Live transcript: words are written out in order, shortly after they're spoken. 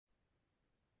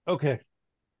Okay,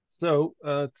 so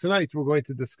tonight we're going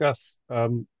to discuss a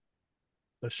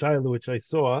shaila which I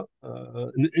saw,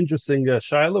 an interesting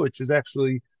shaila, which is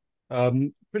actually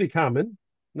pretty common,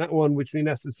 not one which we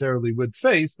necessarily would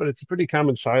face, but it's a pretty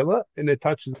common shaila, and it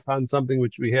touches upon something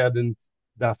which we had in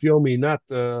Daf Yomi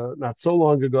not so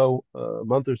long ago, a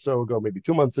month or so ago, maybe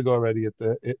 2 months ago already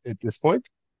at this point.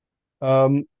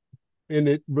 Um, and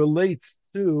it relates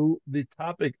to the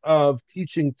topic of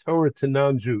teaching Torah to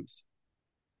non-Jews,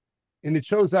 and it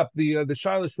shows up. The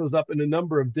shaila shows up in a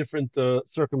number of different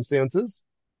circumstances.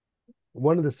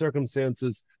 One of the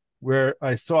circumstances where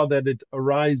I saw that it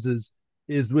arises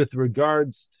is with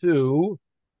regards to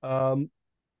um,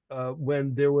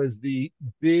 when there was the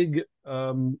big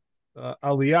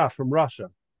aliyah from Russia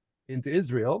into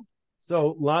Israel.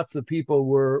 So lots of people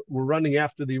were running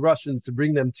after the Russians to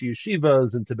bring them to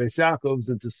yeshivas and to Beis Yaakovs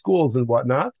and to schools and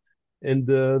whatnot. And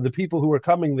the people who were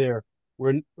coming there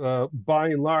were, by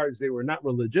and large, they were not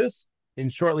religious.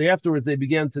 And shortly afterwards, they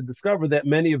began to discover that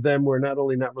many of them were not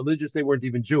only not religious, they weren't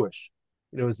even Jewish.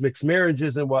 It was mixed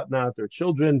marriages and whatnot, or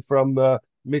children from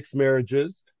mixed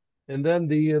marriages. And then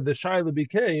the shaila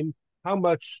became, how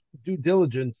much due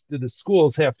diligence do the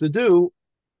schools have to do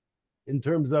in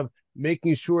terms of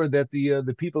making sure that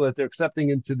the people that they're accepting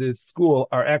into this school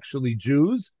are actually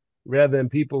Jews, rather than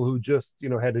people who just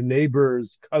had a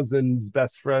neighbor's cousin's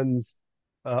best friend's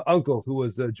uncle who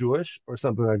was Jewish or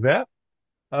something like that.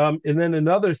 And then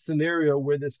another scenario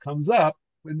where this comes up,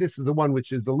 and this is the one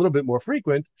which is a little bit more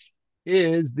frequent,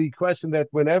 is the question that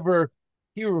whenever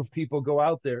here of people go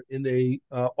out there and they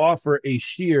offer a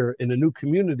shear in a new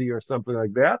community or something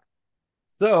like that,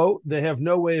 so they have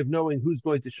no way of knowing who's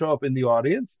going to show up in the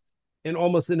audience. And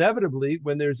almost inevitably,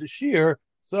 when there's a shear,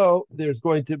 so there's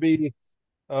going to be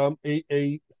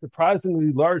a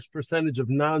surprisingly large percentage of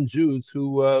non-Jews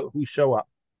who show up.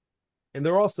 And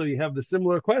there also you have the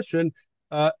similar question: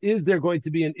 is there going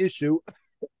to be an issue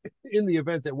in the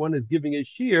event that one is giving a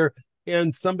shear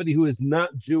and somebody who is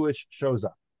not Jewish shows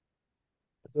up?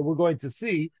 So we're going to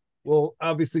see. Well,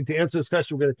 obviously, to answer this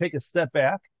question, we're going to take a step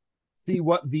back, see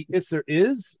what the Isser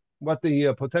is, what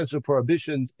the potential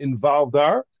prohibitions involved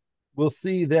are. We'll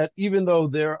see that even though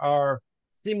there are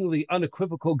seemingly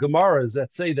unequivocal Gemaras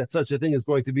that say that such a thing is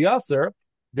going to be Isser,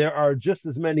 there are just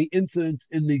as many incidents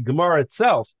in the Gemara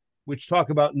itself which talk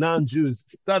about non-Jews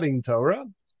studying Torah.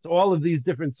 So all of these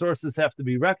different sources have to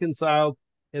be reconciled.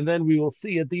 And then we will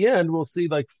see at the end, we'll see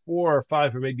like 4 or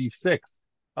 5 or maybe 6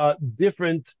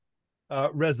 different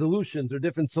resolutions or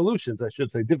different solutions, I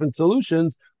should say, different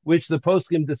solutions, which the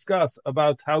poskim discuss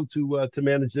about how to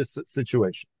manage this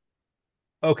situation.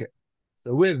 Okay,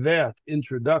 so with that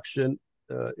introduction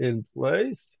in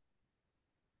place,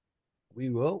 we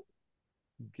will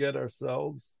get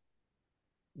ourselves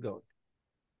going.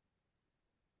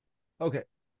 Okay,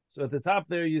 so at the top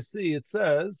there, you see it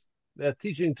says that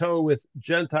teaching Torah with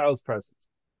Gentiles present.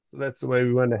 So that's the way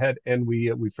we went ahead and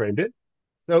we framed it.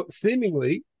 So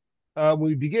seemingly,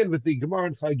 we begin with the Gemara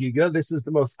and Chagiga. This is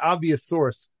the most obvious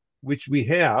source which we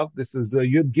have. This is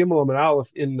Yud Gimel and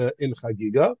Aleph in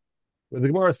Chagiga, where the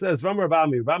Gemara says, Vamar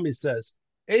Rami says,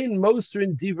 Ein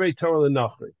Mosrin Divrei Torah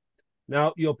L'Nachri.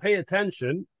 Now, you'll pay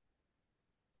attention,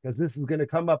 because this is going to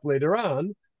come up later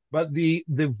on, but the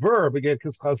verb, again,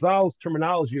 because Chazal's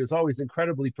terminology is always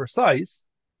incredibly precise.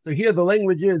 So here the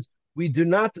language is, we do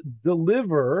not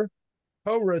deliver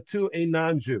Torah to a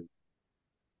non-Jew.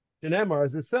 Shenemar,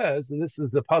 as it says, and this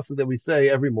is the pasuk that we say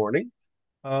every morning.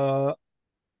 Sorry,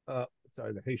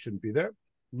 the hay shouldn't be there.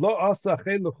 Lo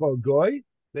asachen l'chol goy,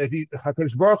 that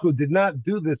Hakadosh Baruch Hu did not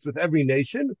do this with every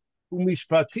nation.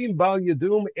 Umishpatim bal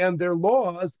yadum, and their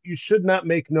laws you should not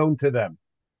make known to them.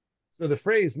 So the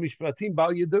phrase mishpatim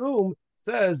bal yadum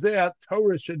says that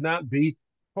Torah should not be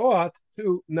taught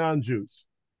to non-Jews.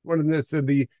 One of this at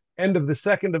the end of the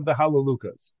second of the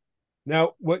Halalukas.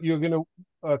 Now, what you're going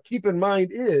to keep in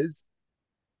mind is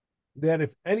that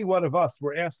if any one of us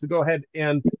were asked to go ahead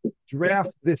and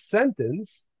draft this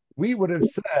sentence, we would have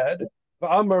said,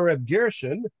 "Va'amar Reb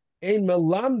Gershon, ein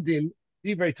melamdim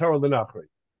divrei Torah l'nachri."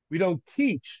 We don't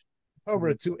teach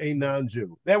Torah to a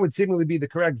non-Jew. That would seemingly be the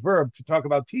correct verb to talk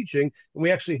about teaching, and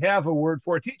we actually have a word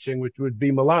for teaching, which would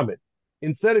be melamed.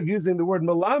 Instead of using the word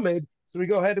melamed, so we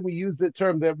go ahead and we use the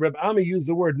term that Reb Ami used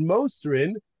the word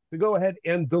mosrin, to go ahead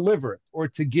and deliver it or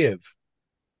to give.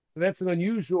 So that's an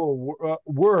unusual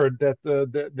word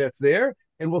that's there,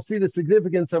 and we'll see the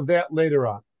significance of that later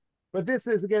on. But this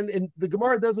is, again, the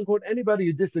Gemara doesn't quote anybody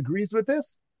who disagrees with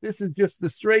this. This is just the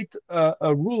straight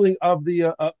ruling of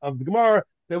the Gemara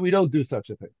that we don't do such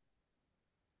a thing.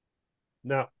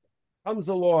 Now, comes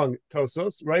along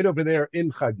Tosos right over there in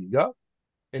Chagiga,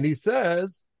 and he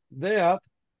says that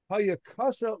Haya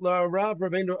kasha la Rav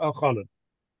Rabbeinu Elchanan.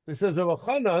 So he says Rav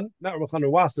Elchanan, not Rav Elchanan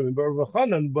Wasserman, but Rav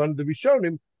Elchanan, one of the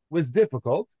Rishonim, was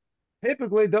difficult. Why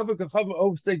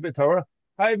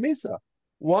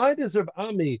does Rav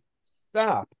Ami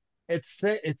stop at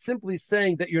simply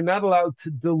saying that you're not allowed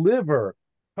to deliver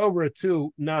Torah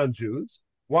to non-Jews?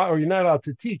 Why, or you're not allowed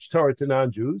to teach Torah to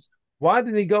non-Jews? Why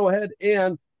did he go ahead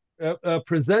and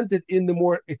present it in the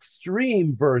more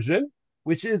extreme version,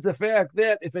 which is the fact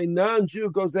that if a non-Jew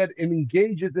goes ahead and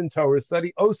engages in Torah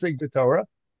study, oseg b'Torah,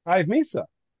 Chayiv Misa.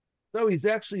 So he's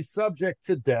actually subject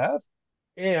to death,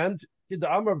 and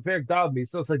the Amar Perek Dal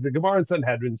Misa, it's like the Gemara in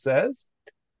Sanhedrin says,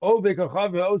 O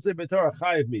v'kachav oseg b'Torah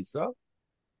Chayiv Misa.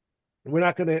 We're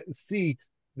not going to see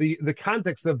the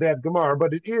context of that Gemara,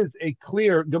 but it is a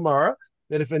clear Gemara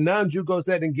that if a non-Jew goes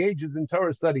ahead and engages in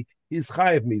Torah study, he's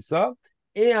Chayiv Misa.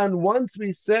 And once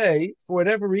we say, for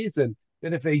whatever reason,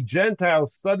 that if a Gentile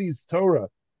studies Torah,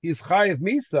 he's Chayiv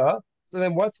Misa, so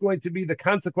then what's going to be the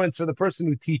consequence for the person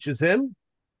who teaches him?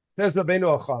 Says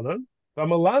Rabbeinu Elchanan,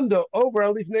 V'amalando over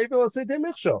alif nevel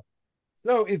osei.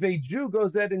 So if a Jew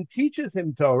goes ahead and teaches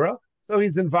him Torah, so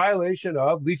he's in violation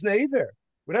of lifnei iver.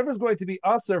 Whatever is going to be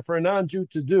usher for a non-Jew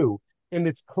to do, and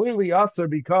it's clearly usher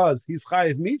because he's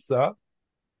Chayiv Misa.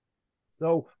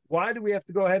 So why do we have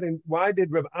to go ahead and why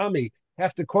did Rav Ami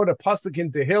have to quote a pasuk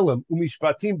in Tehillim,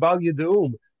 Umishpatim Bal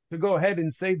Yeduum, to go ahead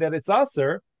and say that it's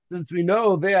usher, since we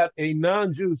know that a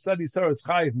non-Jew studies Torah is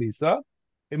Chayiv Misa?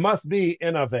 It must be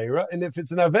an Aveira, and if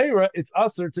it's an Aveira, it's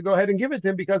usher to go ahead and give it to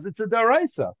him because it's a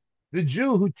Daraisa. The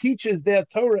Jew who teaches that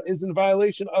Torah is in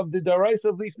violation of the Daraisa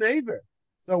of Lifnei Iver.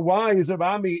 So why is Rav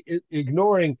Ami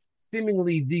ignoring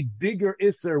seemingly the bigger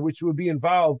Isser which would be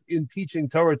involved in teaching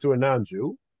Torah to a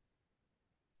non-Jew?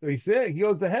 So he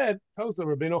goes ahead, Tosa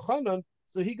Rabbeinu Chanan,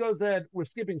 so he goes ahead, we're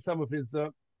skipping some of his,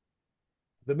 the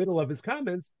middle of his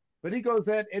comments, but he goes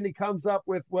ahead and he comes up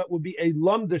with what would be a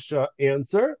Lumdisha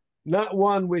answer, not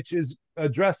one which is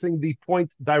addressing the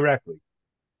point directly.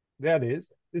 That is,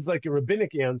 it's like a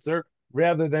rabbinic answer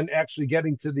rather than actually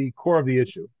getting to the core of the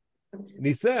issue. And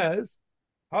he says,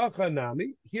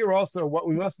 Hachanami, here also what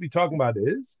we must be talking about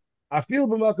is, Afil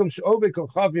b'makom she'ove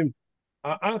kochavim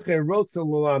a'acher rotzel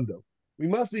l'lando. We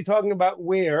must be talking about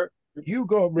where you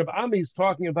go, Reb Ami is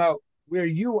talking about where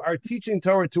you are teaching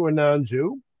Torah to a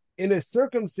non-Jew in a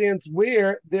circumstance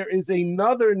where there is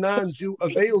another non-Jew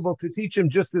available to teach him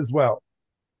just as well.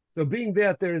 So being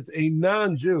that there's a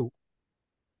non-Jew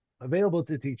available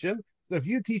to teach him, so if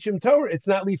you teach him Torah, it's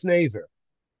not lifnei iver.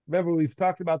 Remember, we've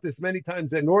talked about this many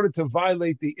times, that in order to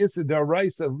violate the Issa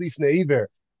Daraisa of lifnei iver,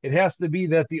 it has to be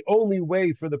that the only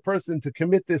way for the person to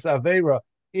commit this Aveira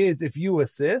is if you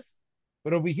assist.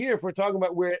 But over here, if we're talking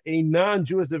about where a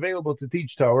non-Jew is available to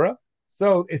teach Torah,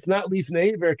 so it's not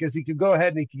lifnei iver because he could go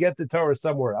ahead and he could get the Torah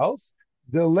somewhere else.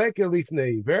 The leka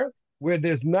lifnei iver, where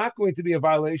there's not going to be a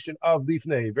violation of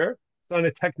lifnei iver. So on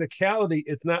a technicality,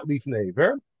 it's not lifnei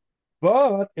iver.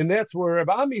 But, and that's where Reb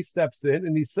Ami steps in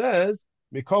and he says,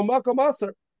 Mikol makom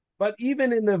aser. But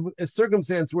even in a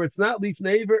circumstance where it's not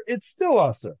lifnei iver, it's still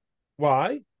aser.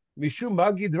 Why? Mishum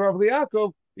magid Rav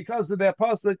Liakov, because of that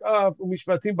pasuk of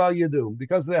Umishpatim Bal Yedum,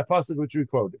 because of that pasuk which we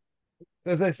quoted.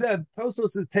 As I said,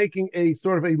 Tosos is taking a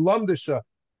sort of a lumdisha,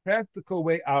 practical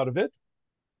way out of it,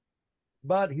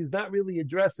 but he's not really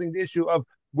addressing the issue of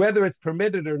whether it's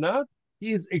permitted or not.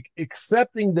 He's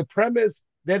accepting the premise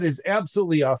that is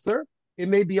absolutely usher. It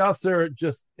may be usher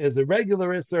just as a regular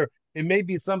isser. It may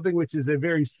be something which is a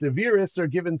very severe isser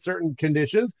given certain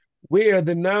conditions, where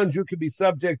the non-Jew could be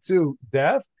subject to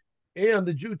death, and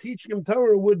the Jew teaching him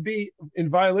Torah would be in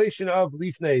violation of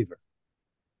lifnei iver.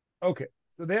 Okay,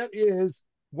 so that is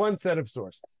one set of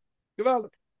sources. So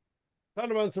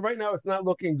right now it's not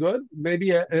looking good.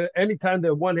 Maybe anytime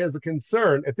that one has a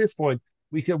concern at this point,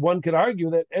 one could argue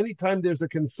that anytime there's a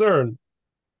concern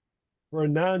for a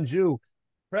non-Jew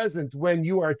present when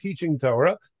you are teaching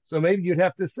Torah, so maybe you'd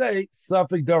have to say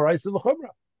Safek Daraisa L'Chumra,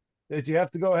 that you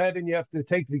have to go ahead and you have to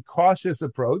take the cautious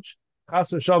approach,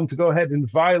 Chas v'shalom, to go ahead and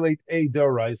violate a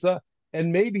Daraisa,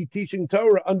 and maybe teaching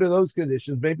Torah under those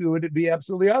conditions, maybe would it be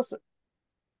absolutely awesome.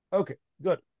 Okay,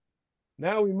 good.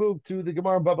 Now we move to the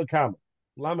Gemara Baba Kama,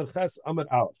 Lamed Ches Amud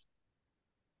Aleph,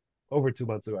 over 2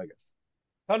 months ago, I guess.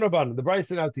 Tanraban, the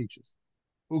Bryson now teaches.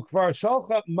 Ukvar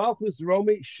shalcha malchus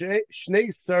Romi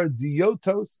shnei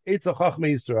sardiotos etzel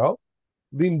chachmei Yisrael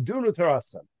limdunu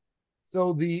taraschem.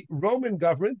 So the Roman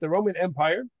government, the Roman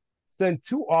Empire, sent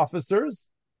 2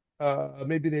 officers,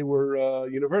 maybe they were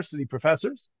university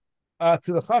professors, to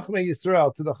the Chachmei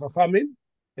Yisrael, to the Chachamim,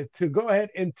 to go ahead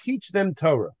and teach them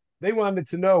Torah. They wanted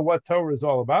to know what Torah is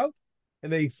all about,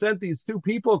 and they sent these 2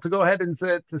 people to go ahead and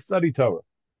to study Torah.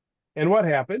 And what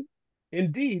happened?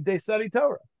 Indeed, they study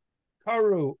Torah.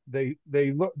 Karu, they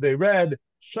read.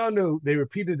 Shanu, they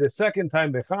repeated a second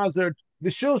time. They chazered.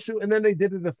 Vishilshu, and then they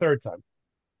did it a third time.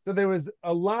 So there was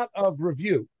a lot of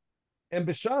review. And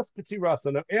Bishas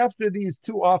Pitirasa, now after these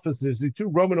two officers, the two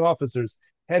Roman officers,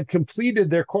 had completed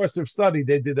their course of study,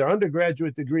 they did their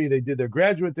undergraduate degree, they did their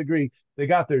graduate degree, they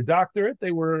got their doctorate,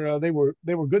 they were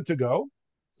good to go.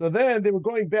 So then they were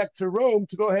going back to Rome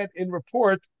to go ahead and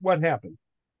report what happened.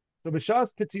 So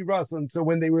Bishas Pitirasa, and so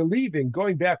when they were leaving,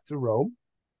 going back to Rome,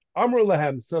 Amr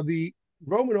Lahem, so the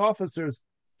Roman officers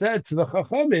said to the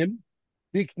Chachamim,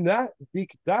 Dikdaknu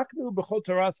b'chol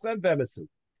Toraschem v'emesu,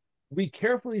 we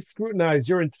carefully scrutinize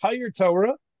your entire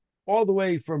Torah, all the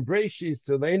way from Breishis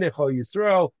to Le'inechol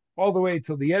Yisrael, all the way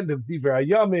till the end of Divrei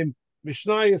Hayamim,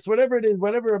 Mishnayos, whatever it is,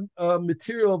 whatever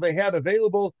material they had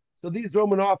available. So these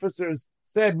Roman officers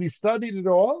said, we studied it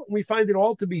all, and we find it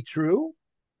all to be true,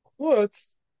 but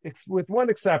with one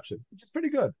exception, which is pretty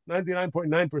good.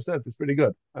 99.9% is pretty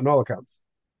good on all accounts.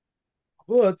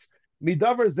 But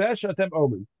midavar zeh shatem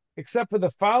omen, except for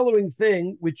the following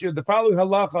thing, the following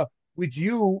halacha, which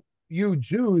you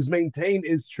Jews maintain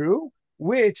is true,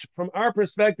 which from our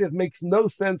perspective makes no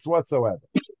sense whatsoever.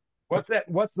 What's that?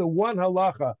 What's the one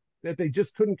halacha that they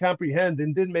just couldn't comprehend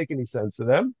and didn't make any sense to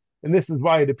them? And this is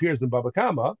why it appears in Baba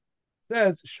Kama.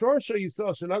 Says Shorsha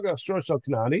Yisrael Shanaga Shorsha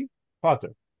Knani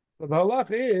Potter. So the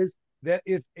halacha is that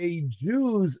if a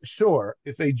Jew's shore,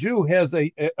 if a Jew has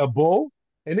a bull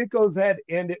and it goes ahead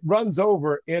and it runs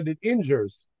over and it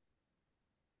injures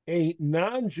a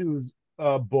non-Jew's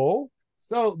bull,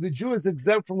 so the Jew is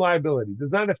exempt from liability, does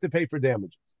not have to pay for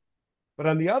damages. But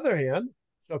on the other hand,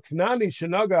 so Knani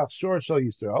Shenagach Shor Shal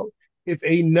Yisrael, if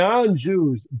a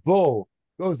non-Jew's bull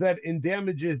goes ahead and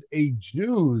damages a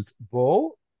Jew's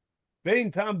bull,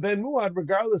 Bein Tam Ben Muad,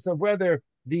 regardless of whether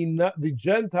the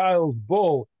Gentiles'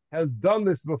 bull has done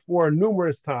this before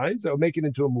numerous times, that will make it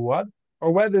into a Muad,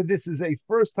 or whether this is a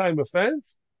first-time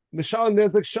offense, Mishal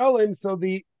Nezek Shalim, so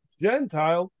the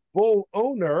Gentile bull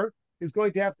owner is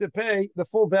going to have to pay the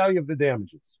full value of the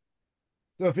damages.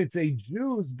 So if it's a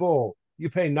Jew's bull, you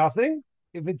pay nothing.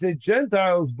 If it's a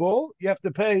Gentile's bull, you have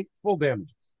to pay full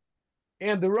damages.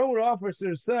 And the Roman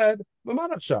officers said,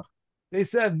 they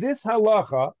said this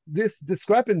halacha, this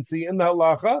discrepancy in the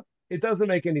halacha, it doesn't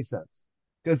make any sense.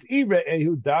 Because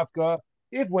Ehu Dafka,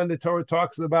 if when the Torah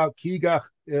talks about Kigach,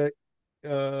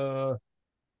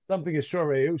 something is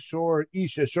Shoreu, Shor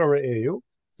Isha Shoreu.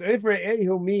 So if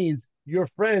Re'ehu means your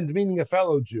friend, meaning a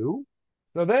fellow Jew,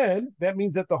 so then that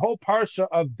means that the whole parsha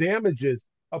of damages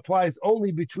applies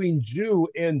only between Jew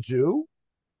and Jew.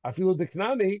 Afilu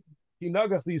deknani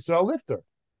kinagach Yisrael lifter.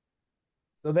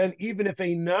 So then even if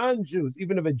a non-Jew's,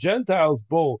 even if a Gentile's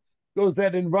bull goes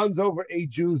ahead and runs over a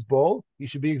Jew's bull, he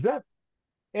should be exempt.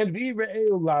 And vi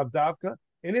Re'ehu lav davka.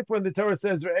 And if when the Torah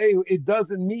says Re'ehu, it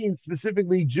doesn't mean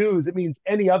specifically Jews, it means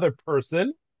any other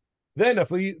person. Then if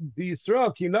the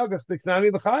Yisrael kinagach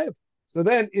deknani l'chayev. So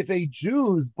then if a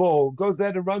Jew's bull goes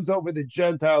ahead and runs over the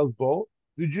Gentile's bull,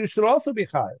 the Jew should also be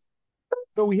chayev.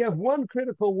 So we have one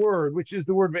critical word, which is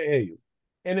the word ve'eyu.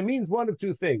 And it means one of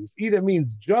two things. Either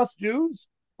means just Jews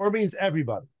or it means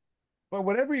everybody. But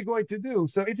whatever you're going to do,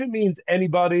 so if it means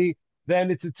anybody,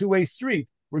 then it's a two-way street.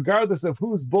 Regardless of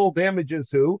whose bull damages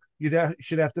who,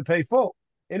 should have to pay full.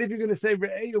 And if you're going to say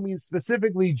Re'eyu means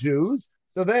specifically Jews,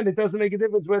 so then it doesn't make a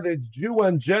difference whether it's Jew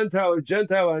on Gentile or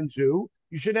Gentile on Jew.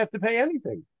 You shouldn't have to pay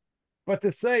anything. But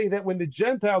to say that when the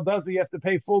Gentile does it, you have to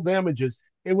pay full damages,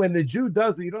 and when the Jew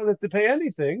does it, you don't have to pay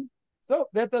anything, so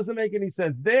that doesn't make any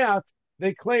sense. That,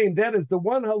 they claim, that is the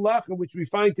one halacha which we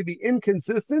find to be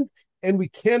inconsistent, and we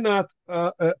cannot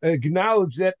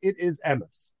acknowledge that it is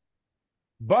emes.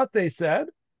 But they said,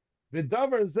 but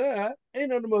don't worry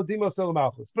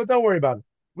about it.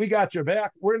 We got your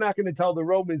back. We're not going to tell the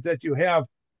Romans that you have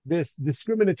this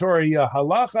discriminatory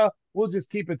halacha. We'll just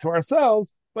keep it to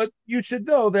ourselves. But you should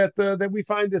know that that we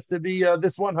find this to be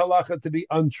this one halacha to be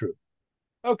untrue.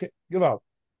 Okay, give out.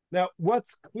 Now,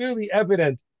 what's clearly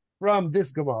evident from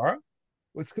this Gemara?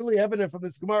 What's clearly evident from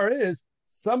this Gemara is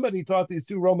somebody taught these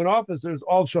two Roman officers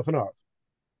all Shulchan Aruch.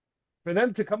 For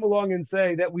them to come along and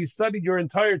say that we studied your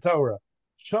entire Torah,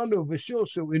 Shanu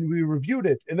v'shilshu, and we reviewed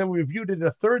it, and then we reviewed it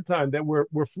a third time, that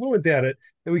we're fluent at it,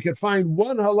 that we could find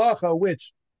one halacha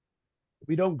which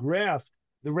we don't grasp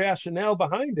the rationale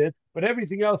behind it, but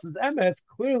everything else is emes.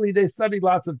 Clearly, they studied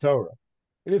lots of Torah.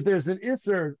 And if there's an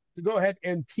isser to go ahead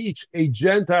and teach a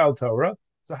Gentile Torah,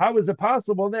 so how is it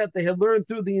possible that they had learned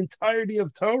through the entirety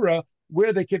of Torah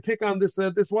where they could pick on this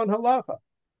one halacha?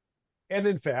 And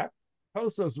in fact,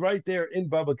 Tosos right there in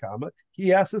Baba Kama,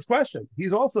 he asks this question.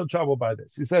 He's also troubled by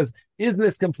this. He says, isn't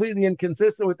this completely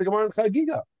inconsistent with the Gemara in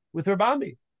Chagiga? with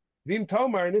Rabami. Vim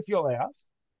Tomar, and if you'll ask,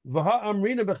 Vaha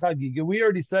Amrina b'Chagiga, we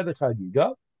already said the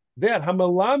Chagiga, that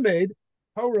Hamalamed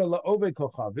Torah la'ove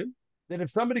kochavim, that if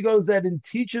somebody goes out and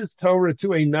teaches Torah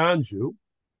to a non-Jew,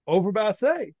 over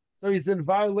Basay. So he's in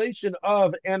violation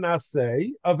of an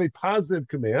asay, of a positive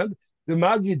command, the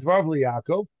Magi Dvav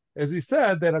Yaakov, as we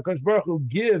said, that HaKadosh Baruch Hu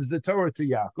gives the Torah to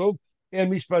Yaakov,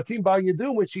 and Mishpatim Bal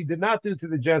Yadum, which he did not do to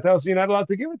the Gentiles, so you're not allowed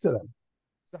to give it to them.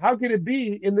 So how could it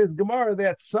be in this Gemara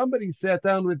that somebody sat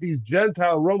down with these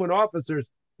Gentile Roman officers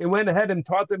and went ahead and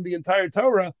taught them the entire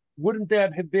Torah? Wouldn't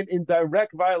that have been in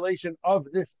direct violation of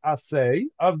this asay,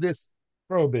 of this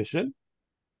prohibition?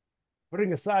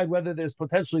 Putting aside whether there's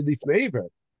potentially leaf favor,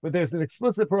 but there's an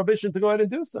explicit prohibition to go ahead and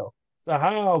do so. So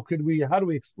how do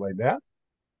we explain that?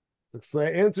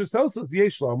 Answers Tosos,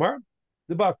 Yesh Lomar,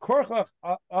 the Korchach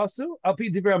Asu, Alpi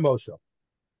Divra Moshe.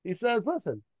 He says,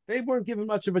 listen, they weren't given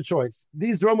much of a choice.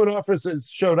 These Roman officers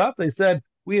showed up. They said,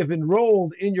 we have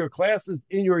enrolled in your classes,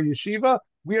 in your yeshiva.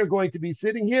 We are going to be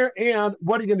sitting here, and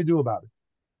what are you going to do about it?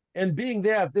 And being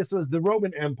that this was the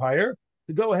Roman Empire,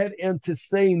 to go ahead and to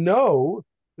say no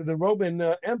to the Roman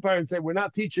Empire and say, we're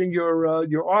not teaching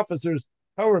your officers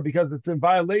Torah because it's in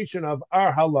violation of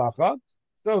our halacha.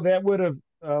 So that would have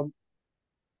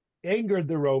angered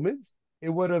the Romans. It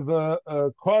would have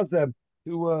caused them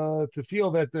to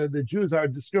feel that the Jews are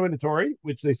discriminatory,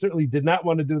 which they certainly did not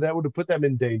want to do. That would have put them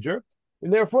in danger.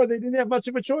 And therefore, they didn't have much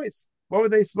of a choice. What were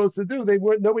they supposed to do?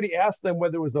 Nobody asked them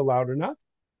whether it was allowed or not.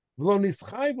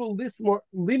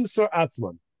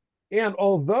 And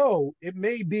although it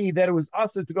may be that it was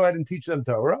usher to go ahead and teach them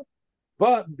Torah,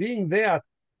 but being that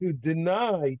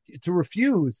to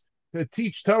refuse to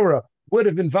teach Torah would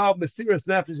have involved Mesiras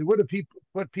Nefesh, it would have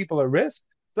put people at risk.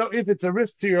 So if it's a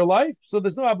risk to your life, so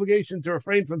there's no obligation to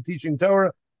refrain from teaching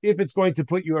Torah if it's going to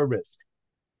put you at risk.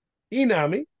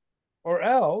 Inami, or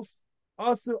else,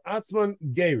 Asu Atzman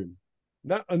Gerim.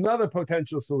 Another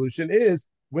potential solution is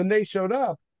when they showed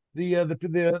up, the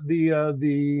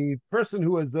person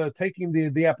who was taking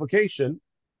the application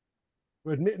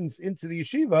for admittance into the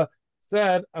yeshiva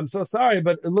said, "I'm so sorry,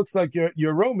 but it looks like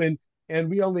you're Roman, and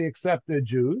we only accept the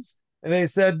Jews." And they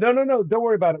said, "No, don't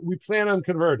worry about it. We plan on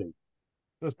converting.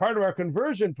 So as part of our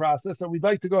conversion process, so we'd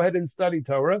like to go ahead and study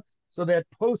Torah, so that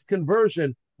post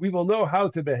conversion we will know how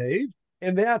to behave."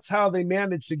 And that's how they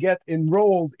managed to get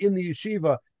enrolled in the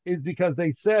yeshiva, is because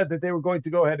they said that they were going to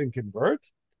go ahead and convert.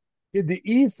 The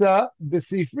Isa, the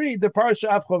Sifri, the Parsha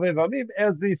of Chovev Amim,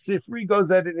 as the Sifri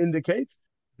goes ahead and indicates,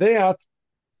 that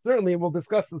certainly, we'll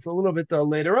discuss this a little bit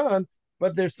later on,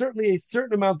 but there's certainly a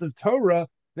certain amount of Torah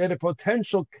that a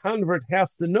potential convert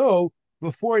has to know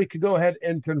before he could go ahead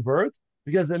and convert,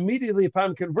 because immediately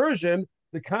upon conversion,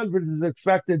 the convert is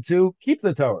expected to keep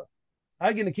the Torah. How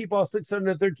are you going to keep all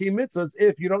 613 mitzvahs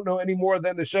if you don't know any more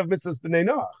than the Shev mitzvahs b'nei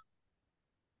Noach?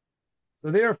 So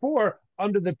therefore,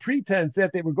 under the pretense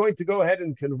that they were going to go ahead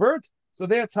and convert, so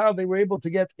that's how they were able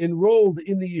to get enrolled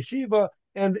in the yeshiva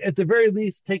and at the very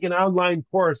least take an online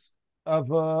course of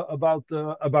about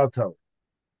Torah.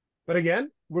 But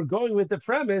again, we're going with the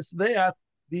premise that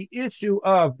the issue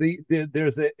of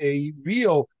there's a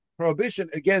real prohibition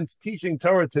against teaching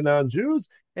Torah to non-Jews,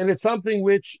 and it's something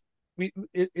which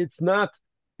it's not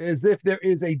as if there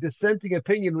is a dissenting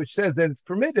opinion which says that it's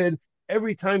permitted.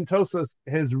 Every time Tosas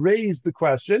has raised the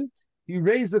question, he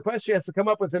has to come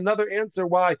up with another answer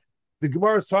why the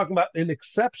Gemara is talking about an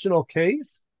exceptional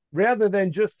case rather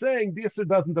than just saying the Issur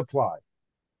doesn't apply.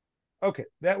 Okay,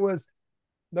 that was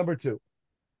number two.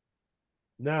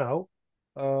 Now,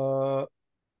 the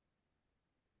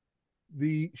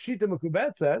Shita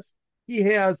Mekubet says he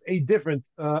has a different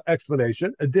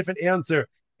explanation, a different answer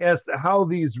as to how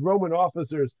these Roman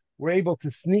officers were able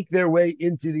to sneak their way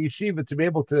into the yeshiva to be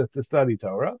able to study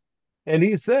Torah. And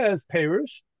he says,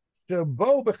 Perush,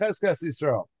 Shabo B'cheskas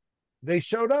Yisrael. They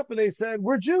showed up and they said,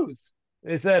 we're Jews.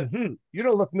 They said, you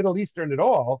don't look Middle Eastern at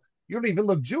all. You don't even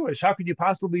look Jewish. How could you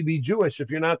possibly be Jewish if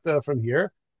you're not from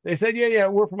here? They said, yeah,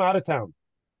 we're from out of town.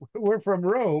 We're from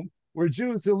Rome. We're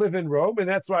Jews who live in Rome, and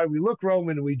that's why we look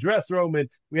Roman, we dress Roman,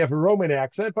 we have a Roman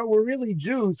accent, but we're really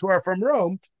Jews who are from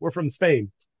Rome. We're from Spain,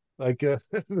 like the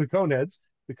Kohen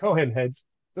heads.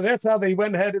 So that's how they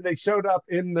went ahead and they showed up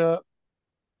in the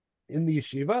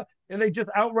yeshiva, and they just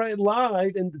outright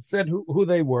lied and said who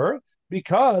they were,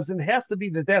 because it has to be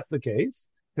that that's the case,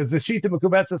 because the Shita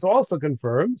Mekubetzes also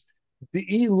confirms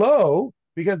the Elo,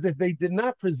 because if they did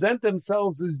not present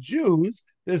themselves as Jews,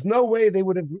 there's no way they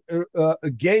would have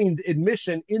gained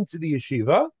admission into the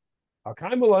yeshiva.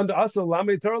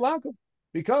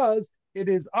 Because it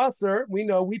is usher,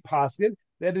 we paskin,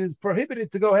 that it is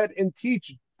prohibited to go ahead and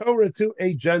teach Torah to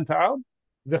a Gentile.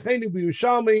 V'cheinu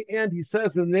b'Yushalmi, and he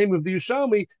says in the name of the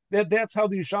Yushalmi that that's how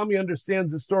the Yushalmi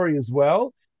understands the story as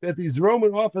well, that these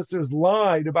Roman officers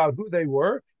lied about who they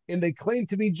were, and they claimed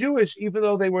to be Jewish even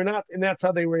though they were not, and that's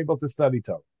how they were able to study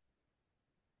Torah.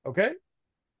 Okay?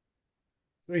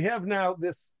 So we have now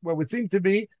this, what would seem to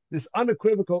be this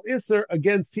unequivocal Isser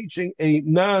against teaching a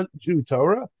non-Jew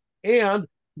Torah, and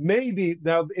maybe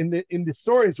now in the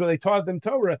stories where they taught them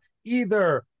Torah,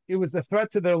 either it was a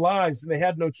threat to their lives and they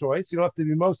had no choice. You don't have to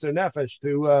be Moser Nefesh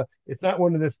to. It's not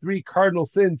one of the three cardinal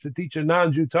sins to teach a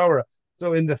non-Jew Torah.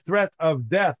 So in the threat of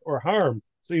death or harm,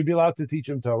 so you'd be allowed to teach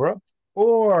them Torah,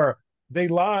 or they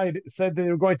lied, said they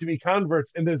were going to be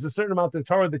converts, and there's a certain amount of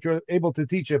Torah that you're able to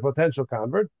teach a potential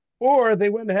convert, or they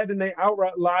went ahead and they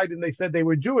outright lied and they said they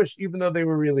were Jewish, even though they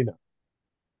were really not.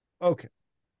 Okay.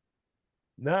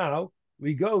 Now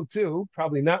we go to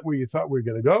probably not where you thought we were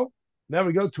going to go. Now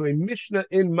we go to a Mishnah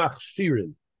in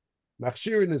Machshirin.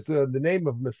 Machshirin is the name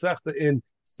of Masechta in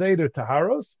Seder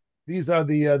Taharos. These are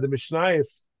the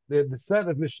Mishnayos, the set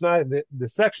of Mishnah, the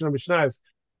section of Mishnayos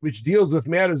which deals with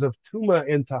matters of Tuma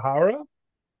and Tahara.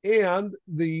 And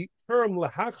the term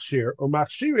Lahachshir or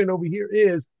Machshirin over here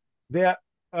is that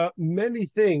many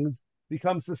things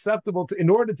become susceptible to, in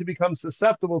order to become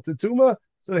susceptible to Tuma,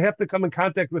 so they have to come in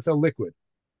contact with a liquid.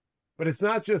 But it's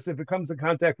not just if it comes in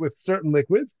contact with certain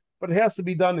liquids, but it has to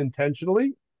be done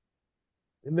intentionally.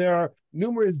 And there are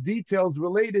numerous details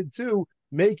related to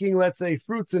making, let's say,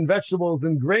 fruits and vegetables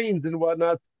and grains and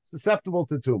whatnot susceptible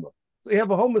to Tuma. So you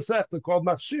have a whole Masechta called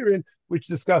Machshirin, which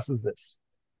discusses this.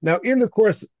 Now, in the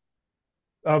course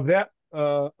of that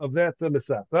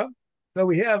Masechta, so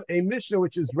we have a Mishnah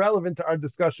which is relevant to our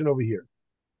discussion over here.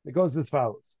 It goes as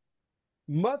follows: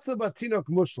 Matzah batinok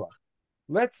mushlach.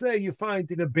 Let's say you find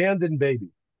an abandoned baby.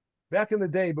 Back in the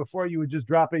day, before you would just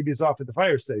drop babies off at the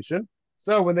fire station,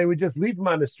 so when they would just leave them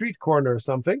on a street corner or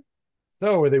something,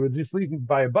 or they would just leave them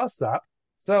by a bus stop.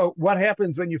 So what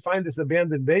happens when you find this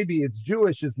abandoned baby? It's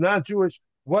Jewish, it's not Jewish.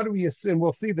 What do we assume?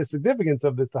 We'll see the significance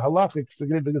of this, the halachic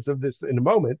significance of this in a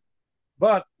moment.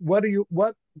 But what do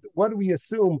we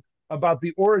assume about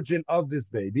the origin of this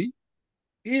baby?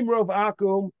 Imrov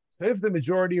akum. So if the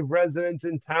majority of residents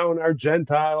in town are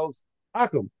Gentiles,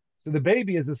 akum. So the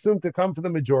baby is assumed to come from the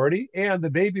majority, and the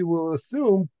baby will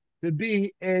assume to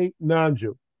be a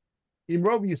non-Jew.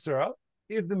 Imrov Yisrael.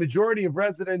 If the majority of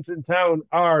residents in town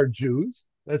are Jews,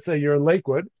 let's say you're in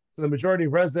Lakewood, so the majority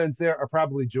of residents there are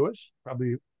probably Jewish,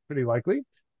 probably pretty likely.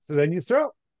 So then Yisrael.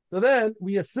 So then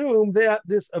we assume that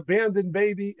this abandoned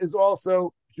baby is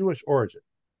also Jewish origin.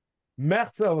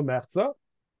 Mechza l'mechza.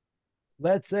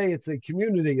 Let's say it's a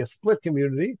community, a split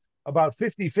community, about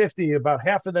 50-50, about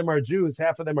half of them are Jews,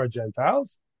 half of them are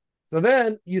Gentiles. So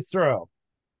then Yisrael.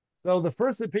 So the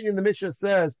first opinion, the Mishnah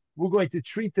says, we're going to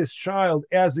treat this child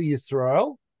as a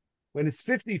Yisrael. When it's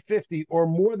 50-50 or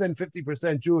more than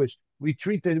 50% Jewish, we'll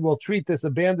treat this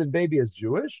abandoned baby as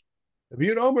Jewish.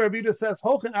 Rabbi Yehuda says,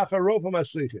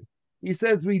 he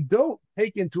says we don't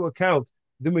take into account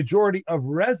the majority of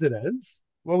residents.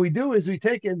 What we do is we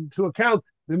take into account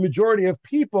the majority of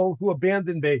people who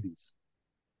abandon babies.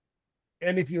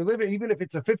 And if you live, even if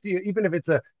it's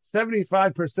a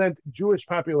 75% Jewish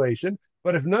population,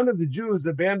 but if none of the Jews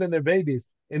abandon their babies,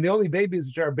 and the only babies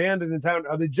which are abandoned in town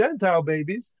are the Gentile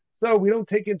babies, so we don't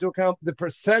take into account the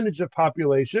percentage of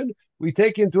population. We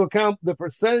take into account the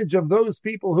percentage of those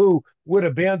people who would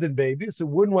abandon babies, who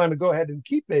wouldn't want to go ahead and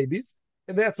keep babies,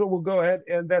 and that's what we'll go ahead,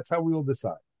 and that's how we will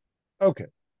decide. Okay.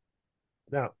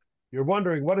 Now, you're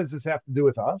wondering, what does this have to do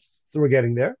with us? So we're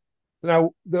getting there. So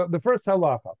now, the first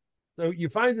halacha. So you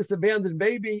find this abandoned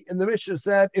baby, and the Mishnah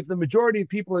said, if the majority of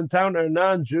people in town are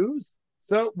non-Jews,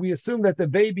 so we assume that the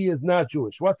baby is not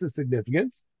Jewish. What's the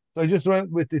significance? So I just went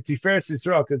with the Tiferes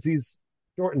Yisrael because he's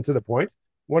short and to the point.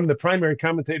 One of the primary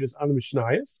commentators on the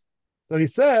Mishnayos. So he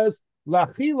says,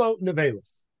 Lachilo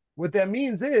nevelos. What that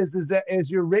means is that as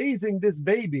you're raising this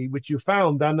baby, which you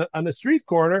found on a street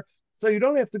corner, so you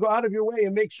don't have to go out of your way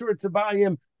and make sure to buy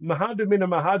him mahadrin min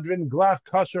mahadrin glaf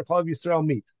kosher chalav Yisrael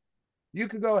meat. You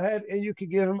could go ahead and you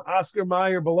could give him Oscar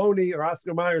Mayer bologna or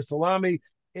Oscar Mayer salami,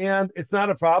 and it's not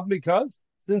a problem because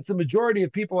since the majority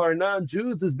of people are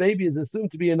non-Jews, this baby is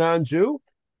assumed to be a non-Jew,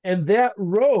 and that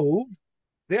rove,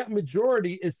 that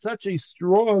majority is such a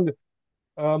strong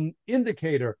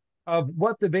indicator of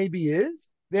what the baby is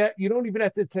that you don't even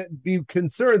have to be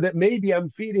concerned that maybe I'm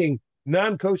feeding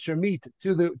non-kosher meat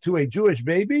to a Jewish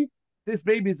baby. This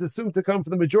baby is assumed to come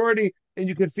from the majority, and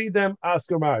you could feed them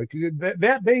Oscar Mayer.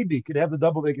 That baby could have the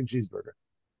double bacon cheeseburger.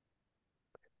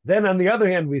 Then, on the other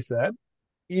hand, we said,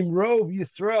 Imrov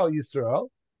Yisrael,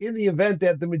 in the event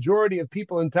that the majority of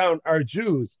people in town are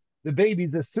Jews, the baby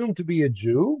is assumed to be a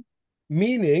Jew.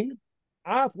 meaning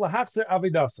af lahachzer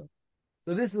avidasa.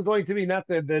 So this is going to be not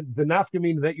the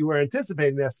nafkamina that you were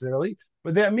anticipating necessarily,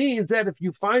 but that means that if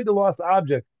you find a lost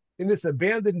object in this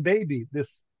abandoned baby,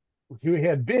 this who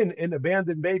had been an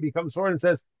abandoned baby comes forward and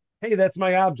says, "Hey, that's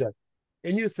my object,"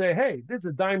 and you say, "Hey, this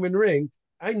is a diamond ring.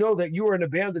 I know that you were an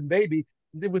abandoned baby.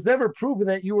 It was never proven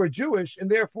that you were Jewish,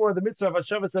 and therefore the mitzvah of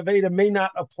Hashavas Aveda may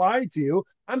not apply to you.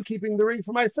 I'm keeping the ring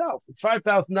for myself. It's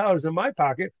 $5,000 in my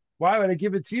pocket. Why would I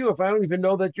give it to you if I don't even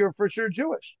know that you're for sure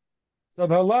Jewish?" So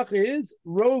the halacha is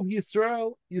Rov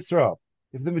Yisrael Yisrael.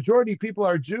 If the majority of people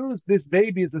are Jews, this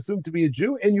baby is assumed to be a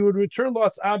Jew, and you would return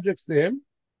lost objects to him.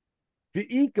 The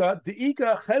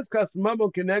cheskas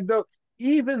mamo kenegdo,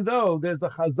 even though there's a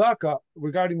chazaka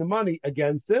regarding the money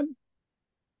against him,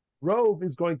 Rove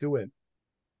is going to win.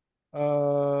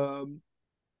 Okay,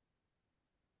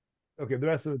 the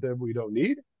rest of it we don't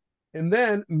need. And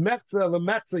then mechza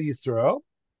lemechza Yisrael.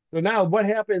 So now what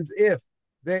happens if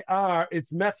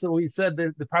it's mechza, we said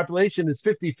that the population is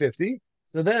 50-50.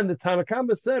 So then the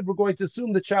Tanakama said we're going to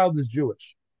assume the child is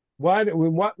Jewish. What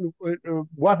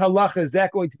halacha is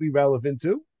that going to be relevant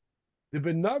to? The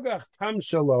benagach tam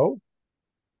shalo,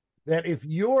 that if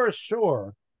your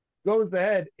shore goes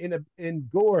ahead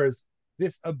and gores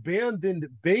this abandoned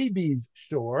baby's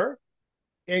shore,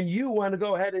 and you want to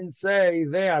go ahead and say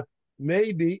that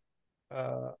maybe,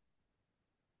 no,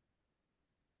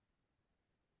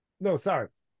 sorry,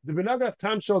 the benagach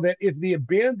tam shalo, that if the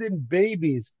abandoned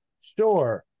baby's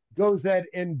shore goes ahead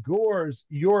and gores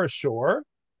your shore,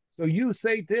 so you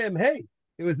say to him, "Hey,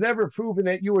 it was never proven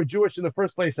that you were Jewish in the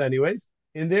first place, anyways,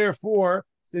 and therefore,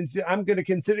 since I'm going to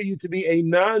consider you to be a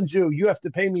non-Jew, you have to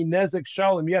pay me nezek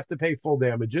shalom. You have to pay full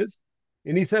damages."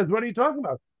 And he says, "What are you talking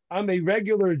about? I'm a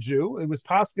regular Jew. It was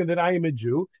possible that I am a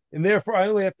Jew, and therefore I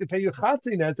only have to pay you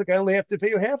chatzi nezek. I only have to pay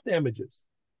you half damages."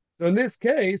 So in this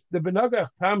case, the benagach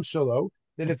tam shalo,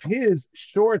 that if his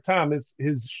shore tam is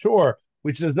his shore,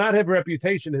 which does not have a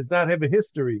reputation, does not have a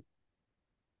history,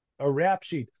 a rap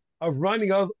sheet of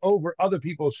running over other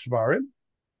people's shvarim,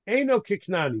 Eino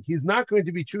kiknani. He's not going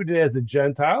to be treated as a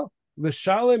Gentile.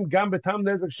 L'shalim gam betam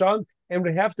nezek shalom, and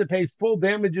we have to pay full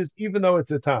damages even though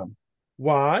it's a tam.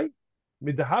 Why?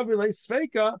 Midahavile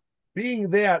sfeika, being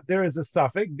that there is a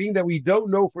suffix, being that we don't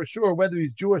know for sure whether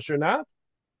he's Jewish or not.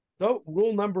 So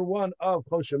rule number one of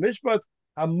Choshen Mishpat,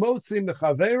 hamotzi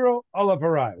mechavero alav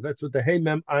haraya. That's what the Hey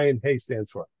Mem Ayin Hey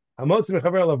stands for. Hamotzi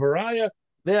mechavero alav haraya,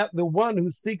 that the one who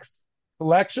seeks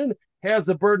collection has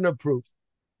a burden of proof.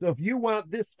 So if you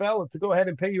want this fellow to go ahead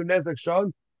and pay you nezek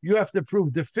shalom, you have to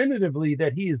prove definitively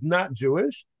that he is not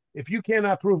Jewish. If you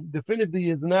cannot prove definitively he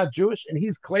is not Jewish and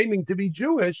he's claiming to be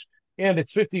Jewish, and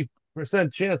it's 50%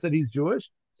 chance that he's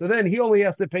Jewish, so then he only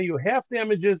has to pay you half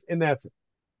damages, and that's it.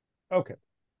 Okay.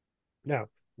 Now,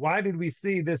 why did we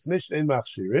see this Mishnah in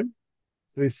Machshirim?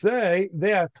 So they say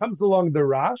there comes along the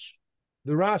Rash.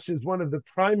 The Rash is one of the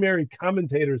primary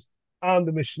commentators on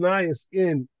the Mishnayos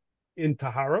in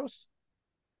Taharos.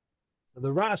 So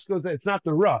the Rash goes, it's not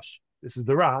the Rush, this is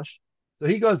the Rash. So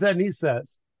he goes there and he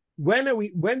says, when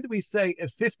do we say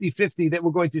at 50-50 that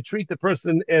we're going to treat the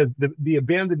person as the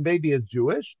abandoned baby as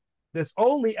Jewish? There's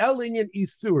only El Inyan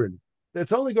Isurin.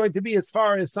 That's only going to be as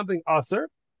far as something Aser,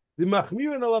 the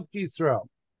Machmir and Alav Yisrael.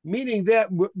 Meaning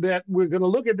that we're going to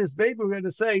look at this baby, we're going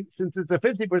to say, since it's a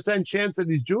 50% chance that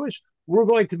he's Jewish, we're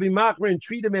going to be Machmir and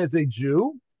treat him as a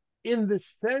Jew, in the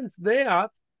sense that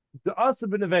the Asa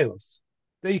ben Avelos,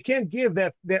 that you can't give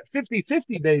that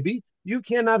 50-50 baby, you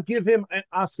cannot give him an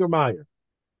Oscar Mayer.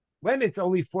 When it's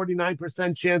only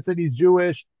 49% chance that he's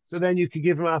Jewish, so then you could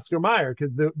give him Oscar Mayer,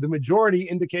 because the majority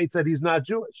indicates that he's not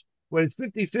Jewish. When it's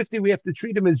 50-50, we have to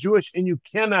treat him as Jewish, and you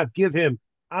cannot give him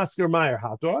Oscar Mayer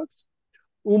hot dogs.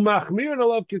 Umachmir and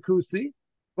alav kikusi.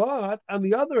 But on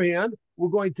the other hand, we're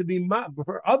going to be,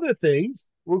 for other things,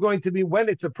 we're going to be, when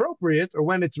it's appropriate or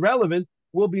when it's relevant,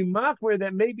 we'll be machmir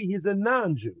that maybe he's a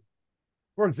non-Jew.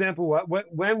 For example,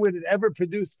 when would it ever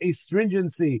produce a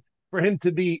stringency for him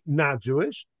to be not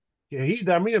Jewish? Like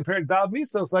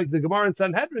the Gemara in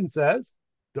Sanhedrin says,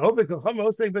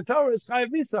 that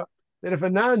if a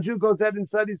non-Jew goes out and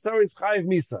studies Torah, is chayiv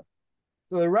misa.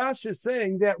 So the Rash is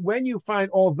saying that when you find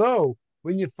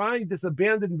this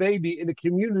abandoned baby in a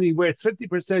community where it's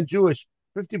 50% Jewish,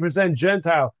 50%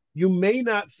 Gentile, you may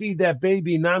not feed that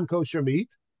baby non-kosher meat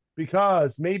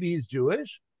because maybe he's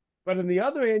Jewish. But on the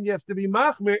other hand, you have to be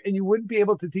machmir, and you wouldn't be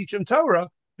able to teach him Torah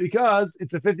because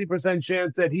it's a 50%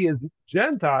 chance that he is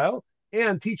Gentile,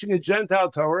 and teaching a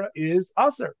Gentile Torah is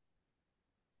aser.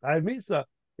 Misa.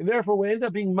 And therefore, we end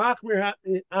up being machmir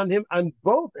on him on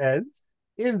both ends,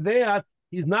 in that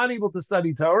he's not able to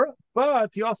study Torah,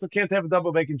 but he also can't have a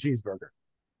double bacon cheeseburger.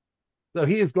 So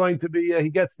he is going to be he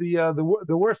gets the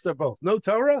worst of both: no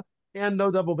Torah and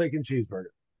no double bacon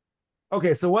cheeseburger.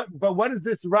 Okay, so what does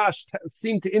this Rash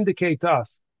seem to indicate to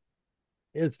us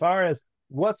as far as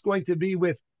what's going to be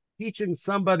with teaching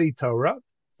somebody Torah?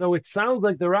 So it sounds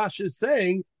like the Rash is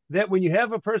saying that when you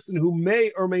have a person who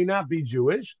may or may not be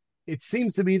Jewish, it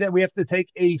seems to be that we have to take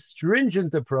a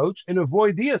stringent approach and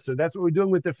avoid the Isser. That's what we're doing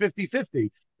with the 50-50.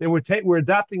 That we're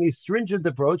adopting a stringent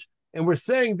approach, and we're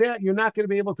saying that you're not going to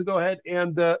be able to go ahead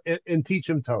and teach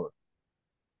him Torah.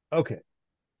 Okay,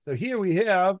 so here we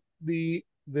have the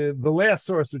last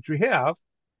source which we have,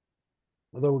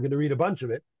 although we're going to read a bunch of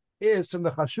it, is from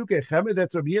the Chashuke Chemed.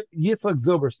 That's Rabbi Yitzchak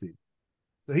Zilberstein.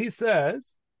 So he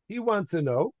says he wants to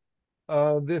know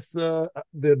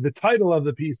the title of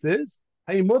the piece is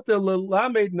Is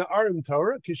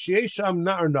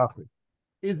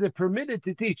it permitted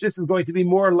to teach? This is going to be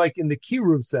more like in the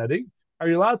Kiruv setting. Are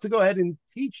you allowed to go ahead and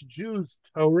teach Jews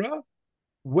Torah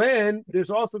when there's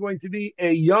also going to be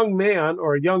a young man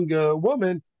or a young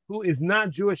woman who is not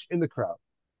Jewish in the crowd?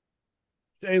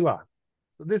 Sheila.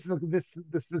 So this is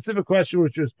the specific question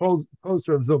which was posed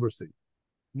to Rav Zilberstein.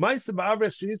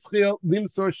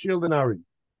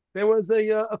 There was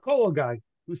a kollel guy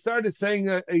who started saying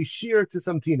a shir to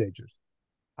some teenagers.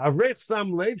 And it said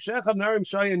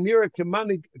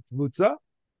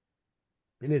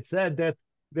that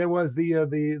there was the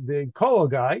kollel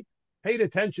guy paid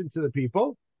attention to the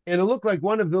people, and it looked like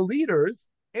one of the leaders.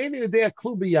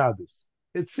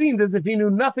 It seemed as if he knew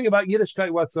nothing about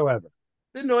Yiddishkeit whatsoever.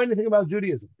 Didn't know anything about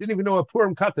Judaism. Didn't even know what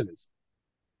Purim Katan is.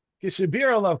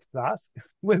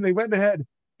 When they went ahead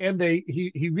and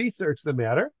he researched the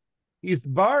matter,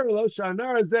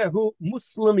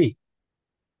 Muslimi.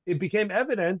 It became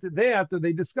evident that after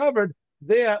they discovered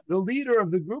that the leader of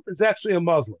the group is actually a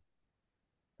Muslim.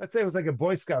 Let's say it was like a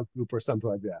Boy Scout group or something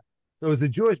like that. So it was a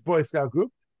Jewish Boy Scout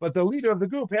group, but the leader of the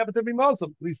group happened to be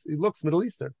Muslim. At least he looks Middle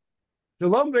Eastern.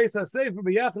 And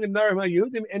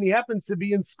he happens to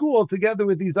be in school together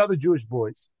with these other Jewish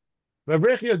boys. And the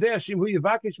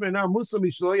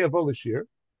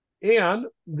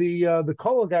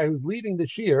kollel guy who's leading the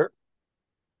shir,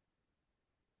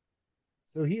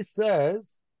 so he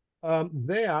says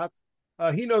that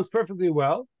he knows perfectly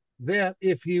well that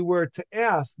if he were to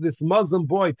ask this Muslim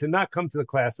boy to not come to the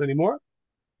class anymore,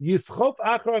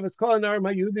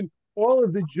 all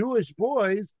of the Jewish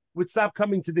boys would stop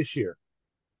coming to the shir.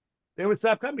 They would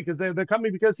stop coming because they're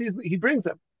coming because he brings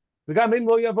them. The guy made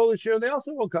shir, and they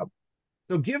also won't come.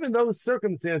 So given those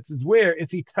circumstances where if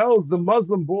he tells the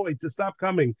Muslim boy to stop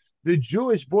coming, the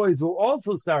Jewish boys will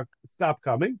also stop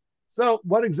coming. So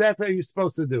what exactly are you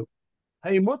supposed to do?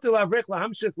 Is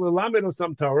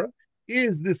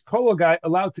this kollel guy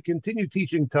allowed to continue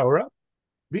teaching Torah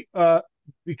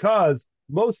because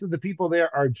most of the people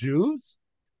there are Jews?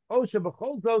 Or is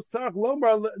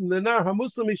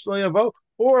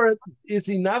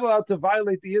he not allowed to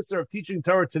violate the issur of teaching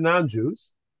Torah to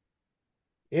non-Jews?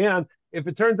 And if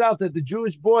it turns out that the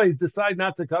Jewish boys decide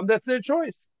not to come, that's their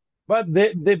choice. But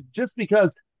they just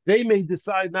because they may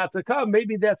decide not to come,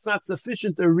 maybe that's not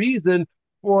sufficient a reason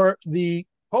for the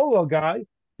kollel guy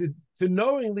to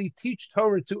knowingly teach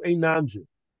Torah to a non-Jew.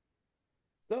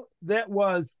 So that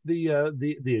was the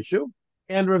issue.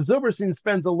 And Rav Zilberstein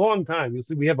spends a long time. You'll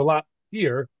see we have a lot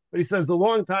here, but he spends a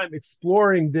long time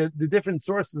exploring the different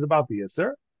sources about the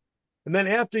issur. And then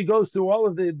after he goes through all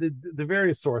of the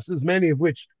various sources, many of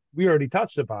which we already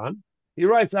touched upon, he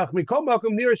writes, There's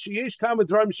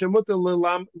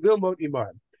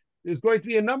going to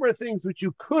be a number of things which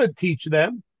you could teach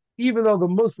them, even though the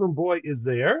Muslim boy is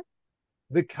there.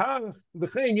 And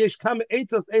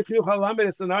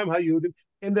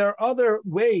there are other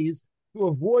ways to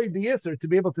avoid the issur, to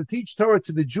be able to teach Torah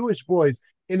to the Jewish boys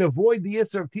and avoid the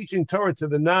issur of teaching Torah to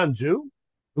the non-Jew,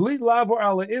 without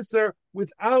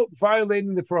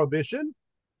violating the prohibition,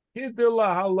 as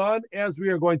we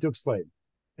are going to explain.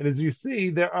 And as you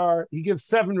see, he gives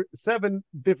seven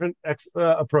different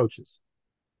approaches.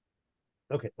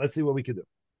 Okay, let's see what we can do.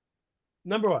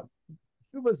 Number one,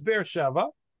 Shuvas Be'er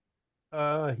Sheva.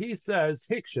 He says,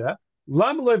 Hiksha,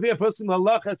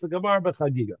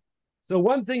 so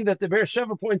one thing that the Be'er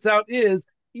Sheva points out is,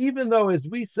 even though, as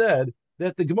we said,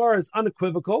 that the Gemara is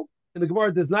unequivocal, and the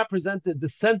Gemara does not present a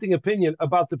dissenting opinion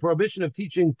about the prohibition of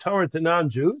teaching Torah to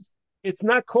non-Jews, it's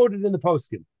not quoted in the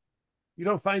poskim. You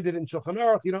don't find it in Shulchan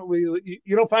Aruch.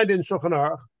 You don't find it in Shulchan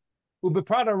Aruch.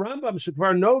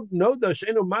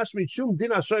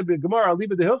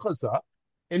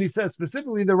 And he says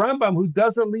specifically the Rambam, who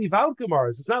doesn't leave out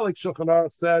Gemaras. It's not like Shulchan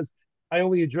Aruch says, I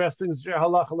only address things which are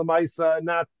halacha lemaisa,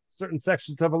 not certain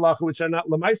sections of halacha which are not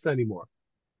lemaisa anymore.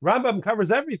 Rambam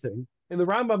covers everything, and the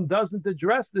Rambam doesn't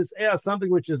address this as something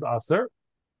which is aser.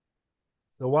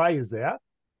 So why is that?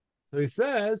 So he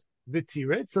says,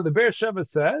 V'tirit. So the Be'er Sheva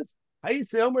says,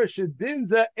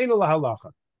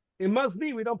 it must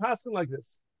be, we don't pass it like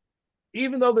this.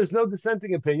 Even though there's no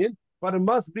dissenting opinion, but it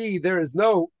must be there is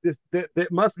no,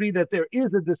 it must be that there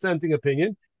is a dissenting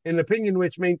opinion, an opinion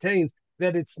which maintains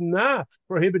that it's not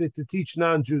prohibited to teach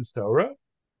non-Jews Torah.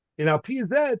 In Al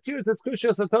Pizet, Tir says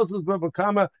Kushya Satosus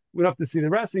Bava we don't have to see the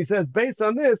rest. He says, based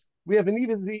on this, we have an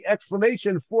easy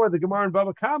explanation for the Gemara in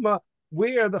Bava Kama,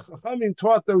 where the Chachamim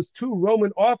taught those two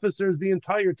Roman officers the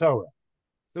entire Torah.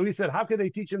 So he said, how could they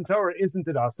teach him Torah? Isn't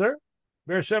it Aser?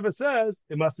 Beersheba says,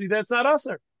 it must be that it's not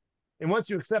Aser. And once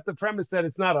you accept the premise that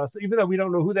it's not Aser, even though we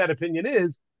don't know who that opinion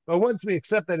is, but once we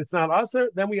accept that it's not Aser,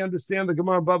 then we understand the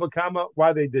Gemara Bava Kama,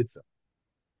 why they did so.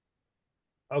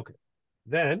 Okay.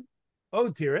 Then,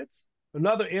 Tiritz,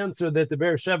 another answer that the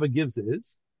Be'er Sheva gives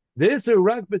is,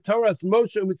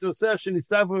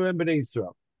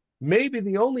 maybe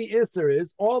the only Isser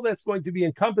is, all that's going to be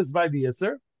encompassed by the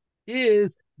Isser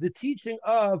is the teaching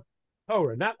of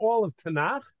Torah, not all of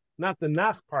Tanakh, not the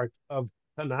Nach part of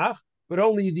Tanakh, but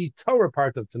only the Torah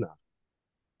part of Tanakh.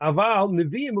 Aval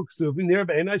Nevi'im Uksuvim near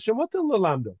Be'enai Shemutel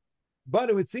Lalando. But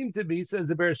it would seem to be, says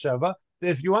the Be'er Sheva, that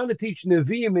if you want to teach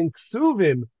Nevi'im and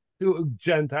Ksuvim to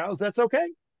Gentiles, that's okay.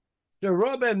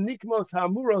 Sherobem Nikmos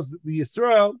Hamuros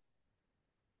Yisrael,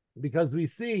 because we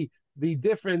see the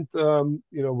different,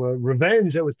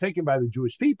 revenge that was taken by the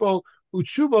Jewish people.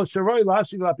 Utshuvo Sharoi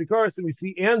Lashi Lapikorasim, we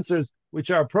see answers which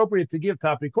are appropriate to give to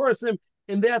Apikorasim,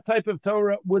 and that type of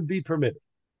Torah would be permitted.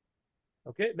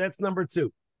 Okay, that's number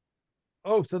two.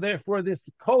 Oh, so therefore this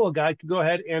Kola guy could go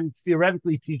ahead and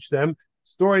theoretically teach them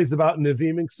stories about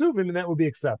Nevi'im and Ksuvim, and that would be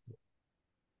acceptable.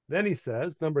 Then he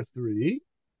says, number three,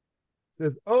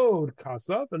 says,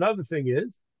 Kasaf, another thing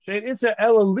is, maybe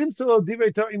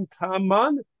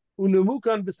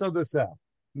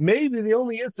the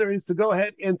only answer is to go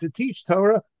ahead and to teach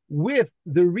Torah with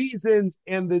the reasons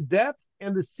and the depth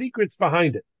and the secrets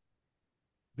behind it.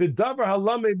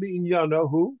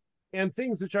 And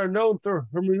things which are known through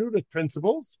hermeneutic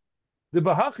principles. The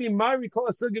Bahachi Mari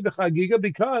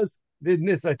because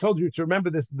this, I told you to remember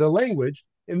this, the language,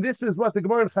 and this is what the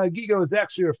Gemara in Chagiga is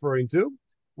actually referring to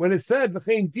when it said, that's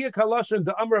why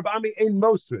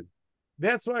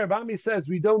Rabami says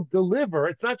we don't deliver.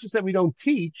 It's not just that we don't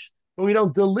teach, but we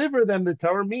don't deliver them. The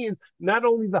Torah means not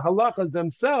only the halachas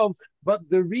themselves, but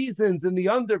the reasons and the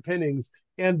underpinnings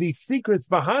and the secrets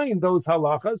behind those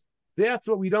halachas. That's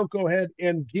what we don't go ahead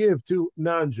and give to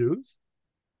non-Jews.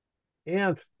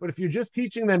 But if you're just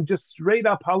teaching them just straight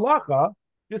up halacha,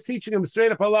 this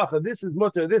is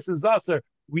mutter, this is aser,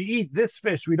 we eat this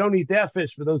fish, we don't eat that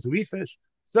fish for those who eat fish.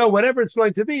 So whatever it's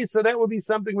going to be, so that would be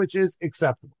something which is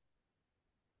acceptable.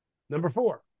 Number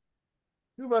four,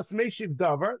 Tuvas Meshiv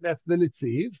Davar, that's the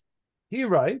Nitziv. He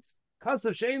writes,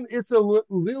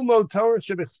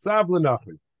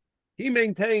 he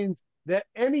maintains that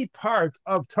any part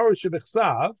of Torah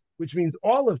Shebichsav, which means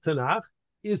all of Tanakh,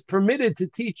 is permitted to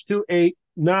teach to a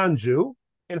non-Jew.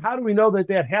 And how do we know that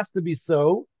that has to be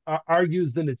so,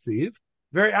 argues the Nitziv?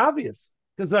 Very obvious,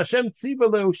 because Hashem tziva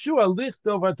le'Yoshua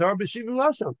lichtov haTorah b'shivim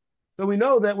lashon. So we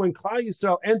know that when Klal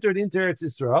Yisrael entered into Eretz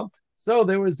Yisrael, so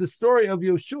there was the story of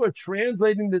Yoshua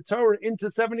translating the Torah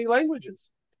into 70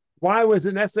 languages. Why was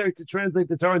it necessary to translate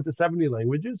the Torah into 70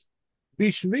 languages?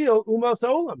 Bishvil umos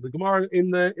olam. The Gemara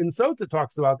in Sota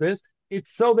talks about this.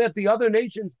 It's so that the other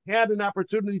nations had an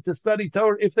opportunity to study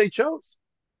Torah if they chose.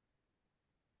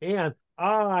 And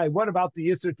what about the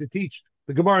Yisr to teach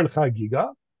the Gemara in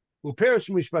Chagiga? Uperish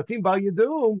mishpatim bal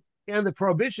yedum, and the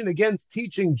prohibition against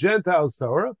teaching Gentiles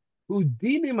Torah. Who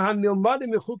dinim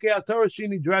hanilmadim mechukei Torah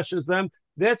shini drashes them.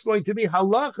 That's going to be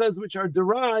halachas which are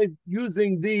derived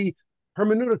using the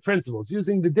hermeneutic principles,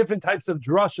 using the different types of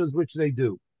drashas which they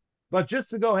do. But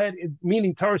just to go ahead,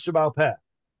 meaning Torah Shabbal Peh,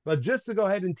 but just to go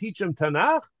ahead and teach them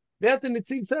Tanakh, that the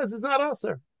Nitziv says is not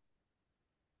aser.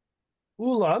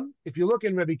 Ulam, if you look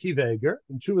in Rabbi Kiva Eger,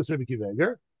 in Chuvas Rabbi Kiva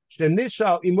Eger,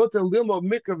 Shenishal Imota Lilmo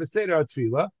Mikra V'Seder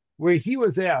Atfila, where he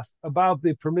was asked about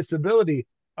the permissibility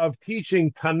of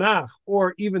teaching Tanakh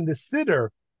or even the Siddur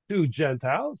to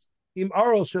Gentiles, Im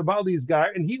Aral Shabali's guy,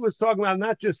 and he was talking about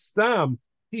not just Stam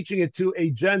teaching it to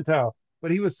a Gentile, but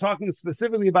he was talking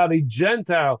specifically about a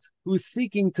Gentile who's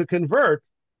seeking to convert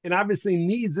and obviously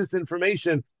needs this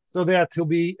information so that he'll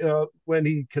be, when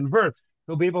he converts,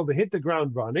 he'll be able to hit the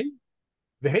ground running.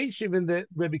 The Heishiv in the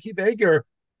Rebbe Kiva Eger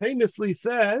famously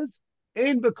says,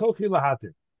 Ein b'kochi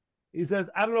lahatir. He says,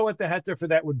 I don't know what the heter for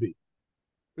that would be,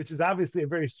 which is obviously a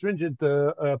very stringent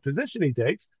position he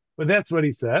takes, but that's what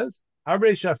he says.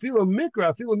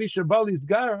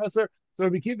 So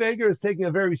Rabbi Akiva Eiger is taking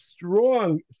a very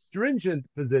strong, stringent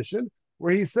position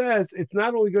where he says it's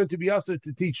not only going to be also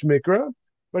to teach Mikra,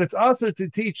 but it's also to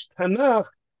teach Tanakh,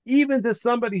 even to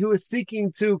somebody who is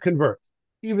seeking to convert.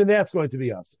 Even that's going to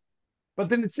be also. But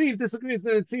the Netziv disagrees,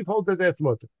 and the Netziv holds that that's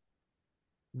mutter.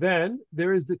 Then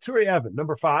there is the Turi Evan,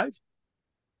 number 5.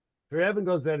 Turi Evan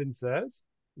goes ahead and says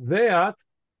that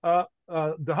the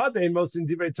Hadein most in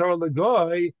Divrei Torah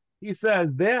Lagoy, he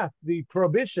says that the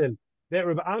prohibition that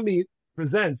Rav Ami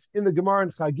presents in the Gemara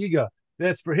and Chagiga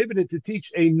that's prohibited to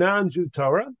teach a non-Jew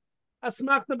Torah,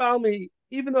 asmachta balmi,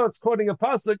 even though it's quoting a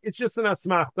pasuk, it's just an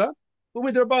asmachta. But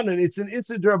with Rabbanan, it's an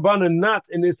Issa Rabbanan, not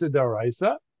an Issa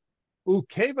Daraisa.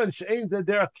 Ukevan she'ein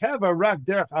zederach keva rak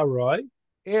derech aroy,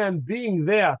 and being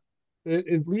that,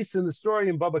 at least in the story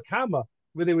in Baba Kama,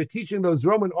 where they were teaching those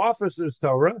Roman officers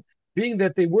Torah, being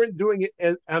that they weren't doing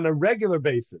it on a regular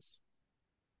basis,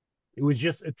 it was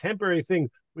just a temporary thing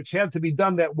which had to be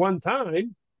done that one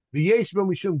time. V'yesh bo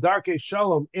mishum darkei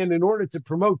shalom, and in order to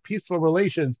promote peaceful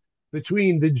relations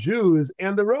between the Jews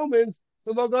and the Romans,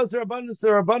 so those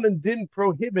Rabbanan didn't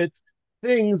prohibit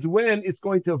things when it's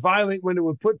going to violate, when it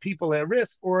would put people at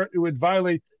risk, or it would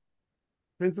violate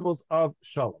principles of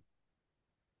shalom.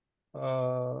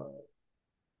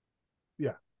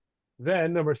 Yeah.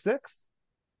 Then number 6,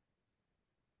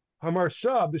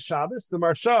 Hamarsha b'Shabbos. The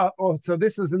Marsha. Oh, so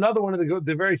this is another one of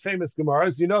the very famous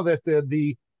Gemaras. You know that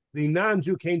the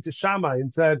non-Jew came to Shammai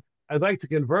and said, "I'd like to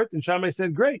convert," and Shammai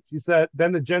said, "Great." He said.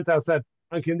 Then the Gentile said,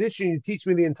 "On condition you teach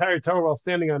me the entire Torah while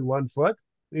standing on one foot."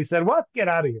 And he said, "What? Get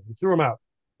out of here!" He threw him out.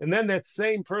 And then that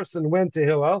same person went to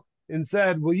Hillel and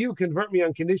said, "Will you convert me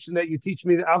on condition that you teach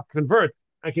me? I'll convert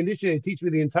on condition that you teach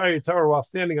me the entire Torah while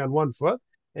standing on one foot."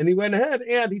 And he went ahead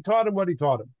and he taught him what he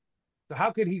taught him. So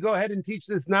how could he go ahead and teach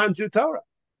this non-Jew Torah?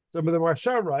 So the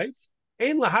Marsha writes,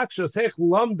 "Ein lahakshos hech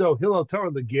lamdo Hillel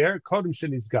Torah leger kodem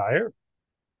shenis gayer."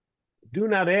 Do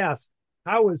not ask,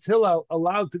 how is Hillel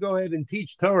allowed to go ahead and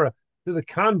teach Torah to the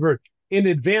convert in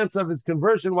advance of his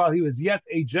conversion while he was yet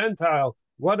a Gentile?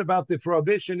 What about the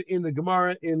prohibition in the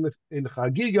Gemara in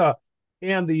Chagiga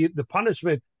and the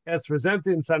punishment as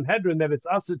presented in Sanhedrin that it's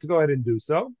also to go ahead and do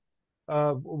so?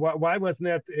 Why wasn't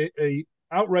that a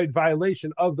outright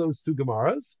violation of those two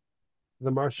Gemaras?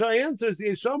 The Marsha answers,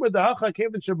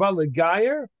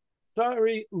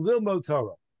 sorry, Lilmo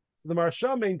Torah. So the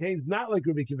Marsha maintains not like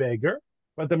Rabbi Akiva Eiger,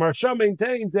 but the Marsha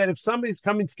maintains that if somebody's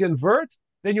coming to convert,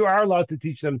 then you are allowed to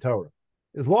teach them Torah.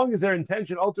 As long as their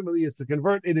intention ultimately is to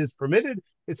convert, it is permitted.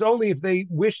 It's only if they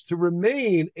wish to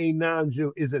remain a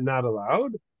non-Jew is it not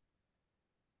allowed.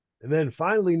 And then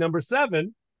finally, number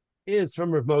 7 is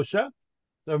from Rav Moshe.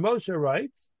 So Moshe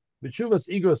writes, B'tshuvas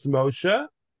Igros Moshe,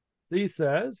 he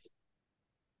says,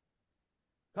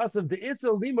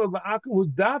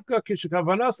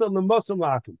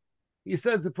 he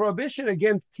says the prohibition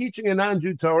against teaching a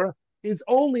non-Jew Torah is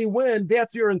only when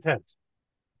that's your intent.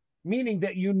 Meaning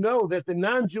that you know that the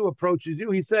non-Jew approaches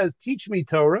you, he says, teach me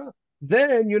Torah,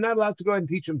 then you're not allowed to go ahead and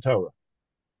teach him Torah.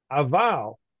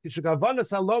 Aval,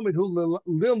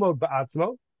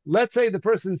 let's say the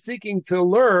person seeking to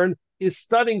learn is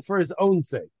studying for his own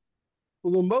sake.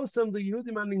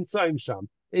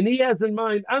 And he has in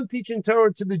mind, I'm teaching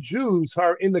Torah to the Jews who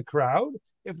are in the crowd.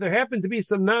 If there happen to be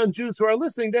some non-Jews who are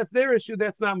listening, that's their issue,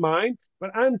 that's not mine.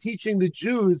 But I'm teaching the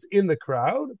Jews in the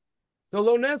crowd.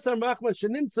 So it's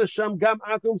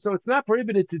not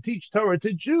prohibited to teach Torah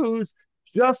to Jews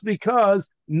just because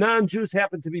non-Jews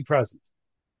happen to be present.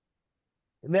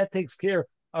 And that takes care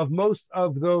of most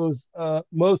of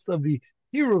the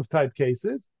Hiruv type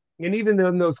cases, and even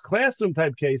in those classroom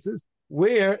type cases,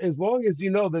 where as long as you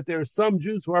know that there are some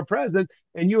Jews who are present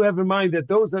and you have in mind that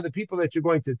those are the people that you're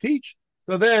going to teach,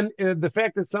 so then the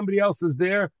fact that somebody else is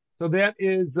there, so that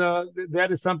is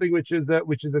something which is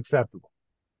acceptable.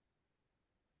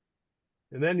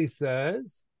 And then he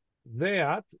says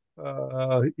that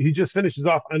he just finishes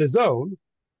off on his own.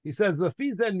 He says,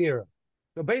 Nira.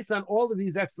 So based on all of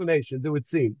these explanations, it would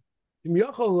seem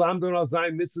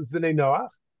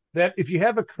that if you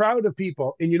have a crowd of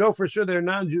people and you know for sure there are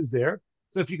non-Jews there,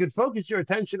 so if you could focus your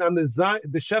attention on the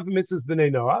Sheva Mitzvahs B'nai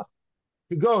Noach,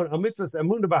 you go on Mitzvahs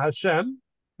Emunah B'Hashem,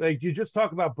 like you just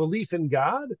talk about belief in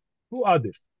God, who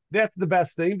adif. That's the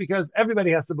best thing because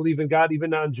everybody has to believe in God, even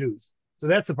non-Jews. So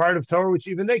that's a part of Torah which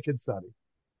even they can study.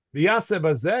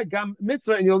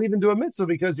 Mitzvah, and you'll even do a mitzvah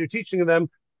because you're teaching them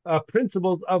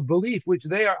principles of belief which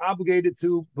they are obligated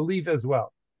to believe as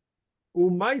well.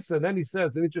 Umaisa, then he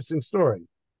says an interesting story.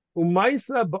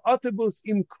 Umaisa ba'autobus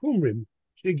im kumrim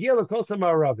shegiel l'kosa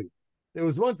ma'aravi. There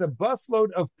was once a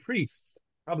busload of priests,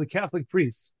 probably Catholic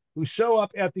priests, who show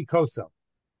up at the Kosel.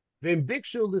 V'im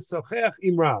bikshu l'sochech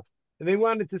im Rav. and they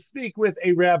wanted to speak with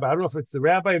a rabbi. I don't know if it's the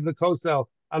rabbi of the Kosel,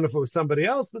 I don't know if it was somebody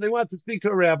else, but they wanted to speak to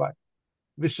a rabbi.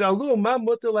 Vishalu ma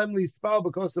mutar lahem lispal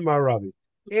b'kosel ma'aravi.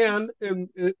 And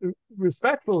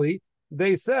respectfully,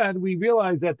 they said, we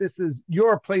realize that this is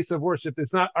your place of worship.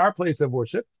 It's not our place of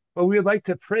worship, but we would like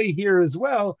to pray here as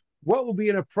well. What will be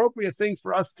an appropriate thing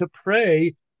for us to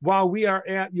pray while we are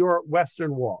at your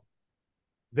western wall?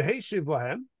 V'heshiv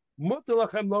lahem mutar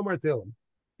lachem lomar tilim.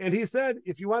 And he said,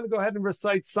 if you want to go ahead and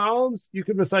recite Psalms, you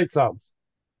can recite Psalms.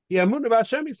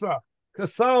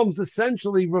 Because Psalms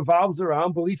essentially revolves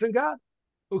around belief in God.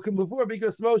 Ukim before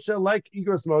Moshe, like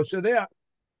Igros Moshe there,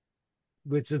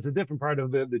 which is a different part of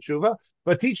the tshuva,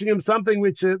 but teaching him something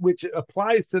which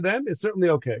applies to them is certainly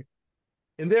okay.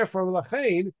 And therefore,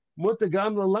 lachein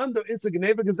mutagam lalando is a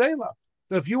geneva gazela.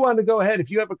 So if you want to go ahead, if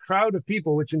you have a crowd of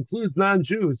people, which includes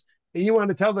non-Jews, and you want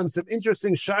to tell them some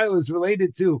interesting shilas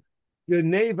related to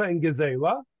Geneva and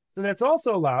Gazela, so that's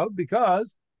also allowed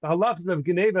because the halachas of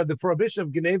Geneva, the prohibition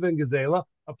of Geneva and Gazela,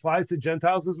 applies to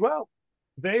Gentiles as well.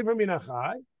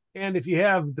 And if you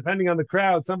have, depending on the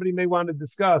crowd, somebody may want to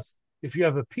discuss, if you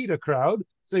have a PETA crowd,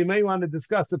 so you may want to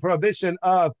discuss the prohibition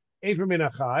of Ever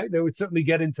Minachai. They would certainly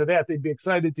get into that. They'd be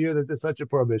excited to hear that there's such a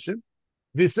prohibition.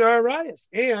 Visar Arias.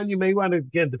 And you may want to,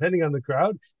 again, depending on the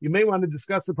crowd, you may want to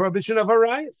discuss the prohibition of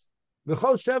Arias.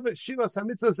 V'chol Shivas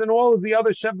HaMitzvahs and all of the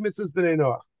other Shev Mitzvahs B'nai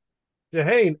Noach.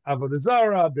 Shehein, Avodah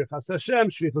Zarah, Birchas Hashem,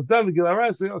 Shvichus Dam, Gil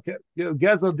Aras, okay,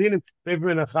 Gezel Dinim, Favor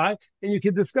Minachai, and you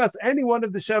can discuss any one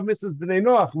of the Shev Mitzvahs B'nai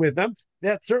Noach with them.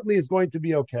 That certainly is going to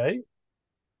be okay.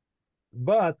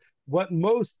 But what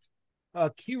most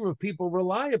Kiruv people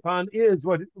rely upon is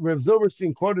what Rav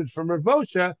Zilberstein quoted from Rav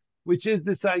Moshe, which is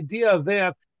this idea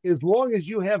that as long as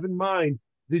you have in mind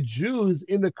the Jews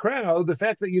in the crowd, the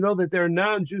fact that you know that there are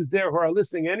non-Jews there who are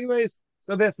listening anyways,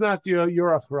 so that's not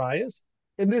your achrayas.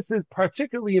 And this is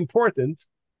particularly important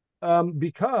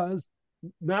because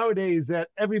nowadays that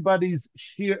everybody's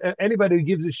shear, anybody who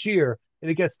gives a shear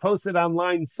and it gets posted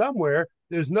online somewhere,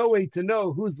 there's no way to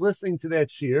know who's listening to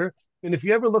that shear. And if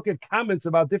you ever look at comments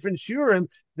about different shiurim,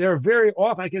 they're very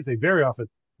often, I can't say very often,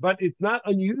 but it's not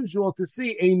unusual to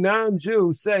see a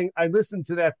non-Jew saying, I listened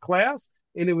to that class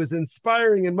and it was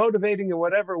inspiring and motivating and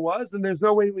whatever it was, and there's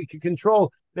no way we can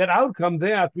control that outcome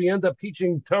that we end up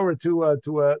teaching Torah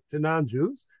to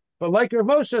non-Jews. But like Rav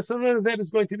Moshe, so none of that is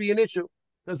going to be an issue.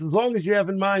 Because as long as you have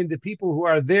in mind the people who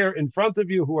are there in front of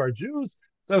you who are Jews,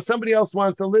 so if somebody else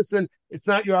wants to listen, it's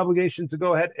not your obligation to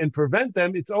go ahead and prevent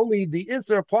them. It's only the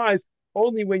Isser applies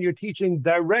only when you're teaching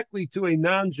directly to a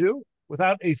non-Jew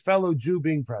without a fellow Jew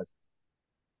being present.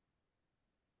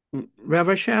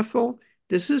 Rabbi Schaffel,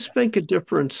 does this make a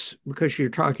difference because you're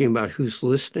talking about who's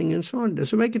listening and so on?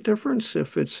 Does it make a difference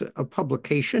if it's a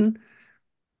publication?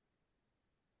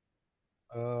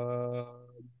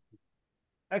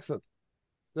 Excellent.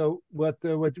 So what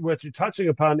you're touching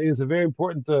upon is a very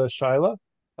important shaila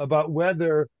about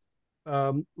whether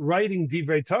writing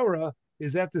Divrei Torah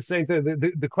is that the same thing.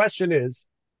 The question is,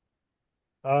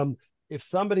 if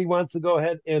somebody wants to go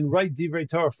ahead and write Divrei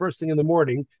Torah first thing in the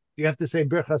morning, you have to say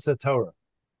Birchas Torah.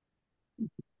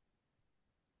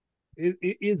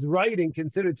 Is writing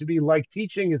considered to be like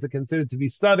teaching? Is it considered to be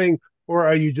studying? Or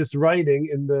are you just writing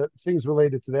in the things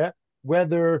related to that?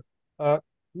 Whether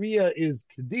Kriya is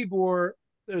Kedibur,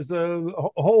 there's a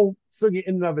whole sugi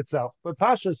in and of itself. But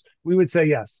Pashas, we would say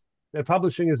yes, that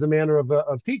publishing is a manner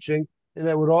of teaching, and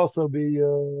that would also be,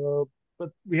 but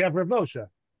we have Rav Moshe.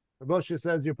 Rav Moshe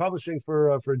says you're publishing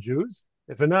for Jews.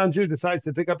 If a non-Jew decides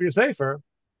to pick up your sefer,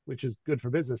 which is good for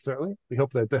business, certainly, we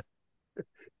hope that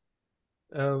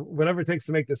whatever it takes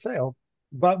to make the sale.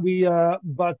 But yeah,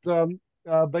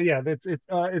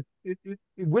 it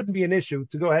wouldn't be an issue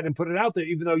to go ahead and put it out there,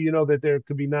 even though you know that there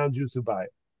could be non-Jews who buy it.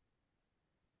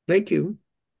 Thank you.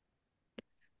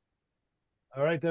 All right.